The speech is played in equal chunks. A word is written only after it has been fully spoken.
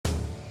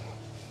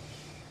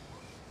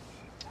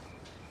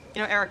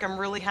You know, Eric, I'm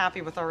really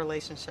happy with our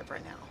relationship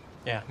right now.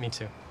 Yeah, me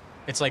too.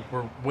 It's like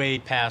we're way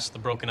past the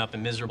broken up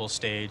and miserable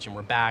stage, and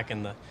we're back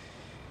in the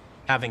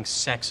having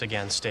sex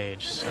again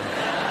stage. So.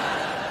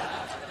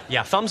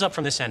 Yeah, thumbs up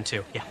from this end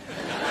too. Yeah.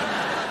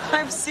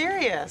 I'm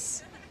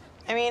serious.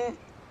 I mean,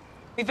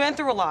 we've been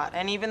through a lot,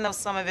 and even though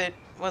some of it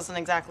wasn't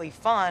exactly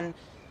fun,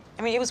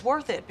 I mean, it was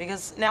worth it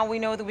because now we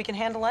know that we can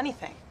handle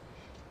anything.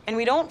 And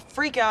we don't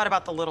freak out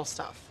about the little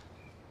stuff.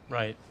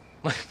 Right.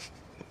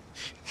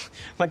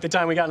 Like the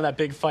time we got in that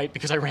big fight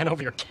because I ran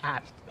over your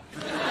cat.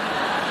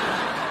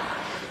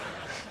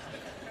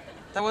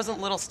 That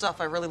wasn't little stuff.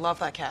 I really love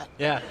that cat.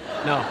 Yeah,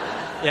 no.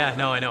 Yeah,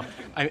 no, I know.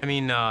 I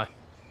mean,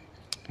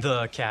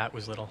 the cat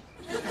was little.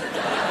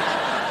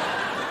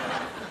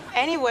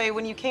 Anyway,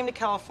 when you came to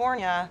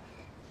California,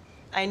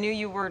 I knew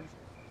you were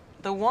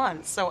the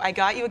one. So I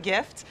got you a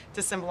gift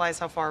to symbolize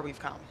how far we've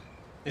come.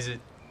 Is it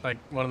like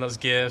one of those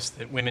gifts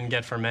that women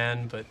get for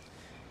men, but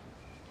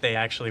they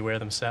actually wear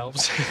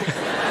themselves?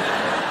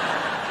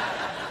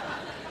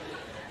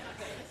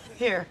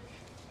 Here.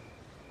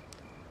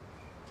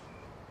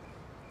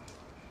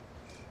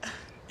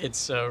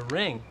 It's a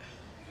ring.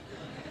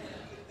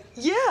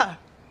 Yeah.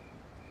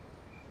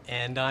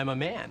 And I'm a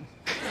man.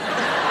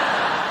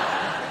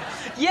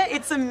 Yeah,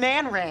 it's a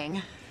man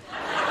ring.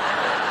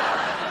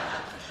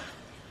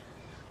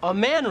 A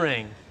man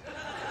ring.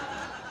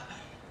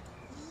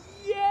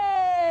 Yay!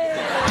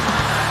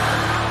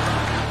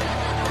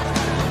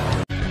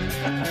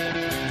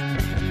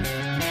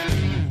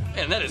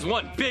 And that is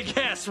one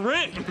big-ass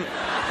ring.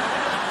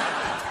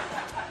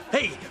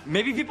 Hey,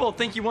 maybe people will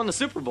think you won the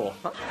Super Bowl.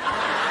 Huh?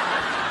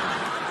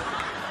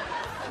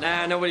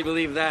 Nah, nobody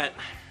believed that.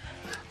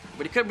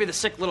 But he could be the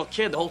sick little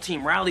kid the whole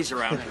team rallies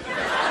around him.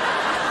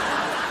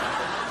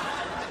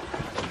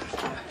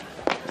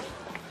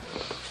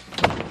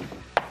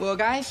 Well,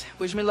 guys,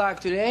 wish me luck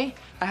today.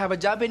 I have a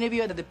job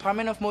interview at the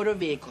Department of Motor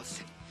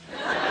Vehicles.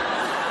 All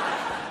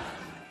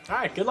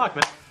right, good luck,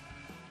 man.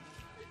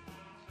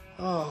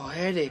 Oh,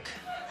 headache.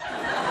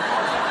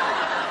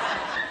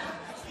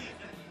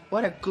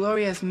 What a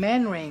glorious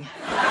man ring.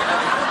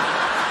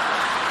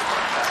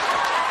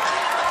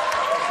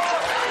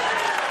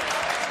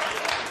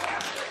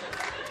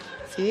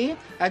 See?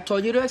 I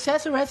told you to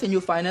accessorize and you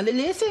finally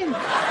listened.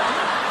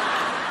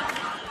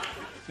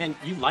 Man,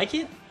 you like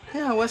it?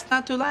 Yeah, what's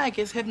not to like?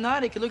 It's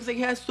hypnotic. It looks like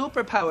he has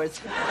superpowers.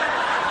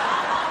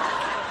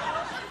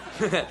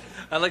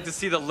 I'd like to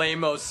see the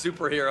lame-o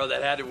superhero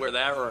that had to wear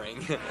that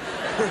ring.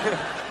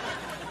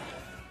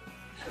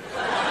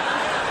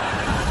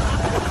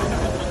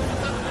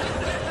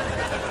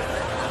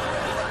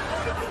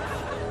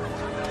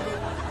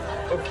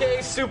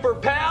 Okay, super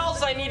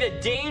pals, I need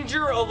a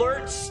danger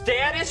alert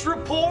status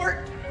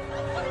report.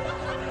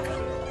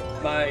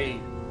 My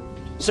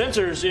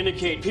sensors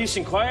indicate peace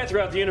and quiet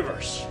throughout the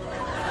universe.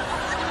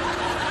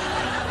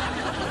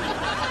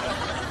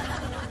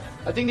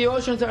 I think the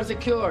oceans are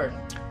secure,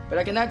 but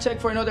I cannot check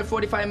for another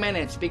 45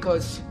 minutes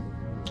because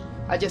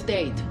I just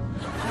ate.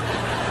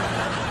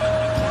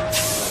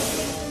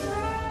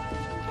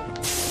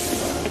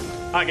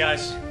 Hi,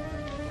 guys.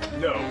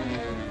 No.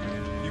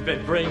 You've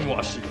been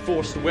brainwashed and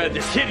forced to wear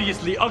this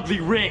hideously ugly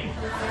ring.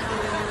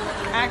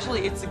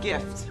 Actually, it's a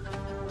gift.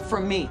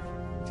 From me.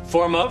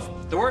 Form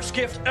of the worst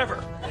gift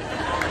ever.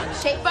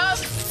 Shape of?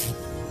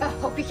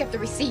 Hope you kept the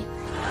receipt.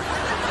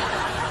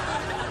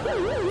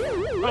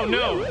 Oh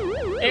no!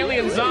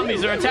 Alien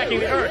zombies are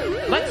attacking the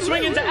Earth. Let's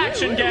swing into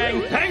action,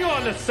 gang. Hang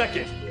on a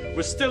second.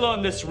 We're still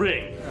on this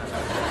ring.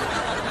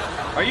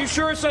 Are you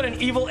sure it's not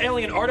an evil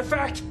alien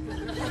artifact?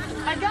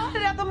 I got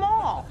it at the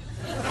mall.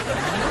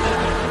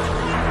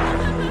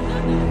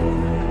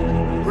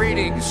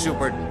 Greetings,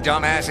 super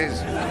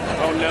dumbasses.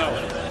 Oh no.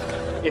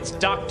 It's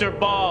Dr.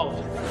 Bald.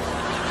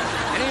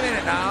 Any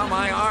minute now,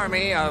 my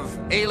army of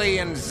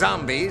alien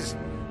zombies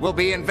will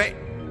be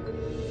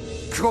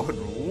Good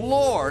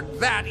Lord,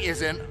 that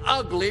is an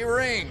ugly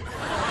ring.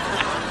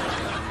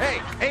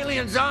 Hey,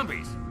 alien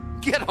zombies,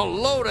 get a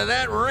load of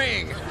that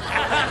ring.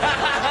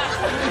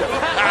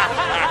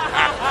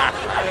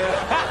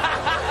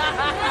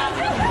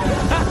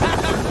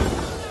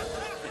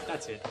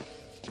 That's it.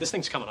 This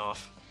thing's coming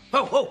off.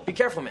 Oh, whoa, be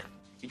careful, man.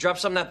 You drop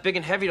something that big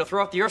and heavy, it'll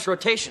throw off the Earth's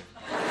rotation.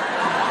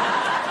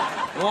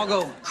 We'll all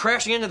go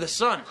crashing into the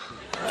sun.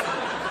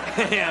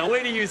 Yeah,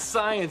 way to use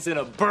science in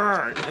a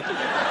burn.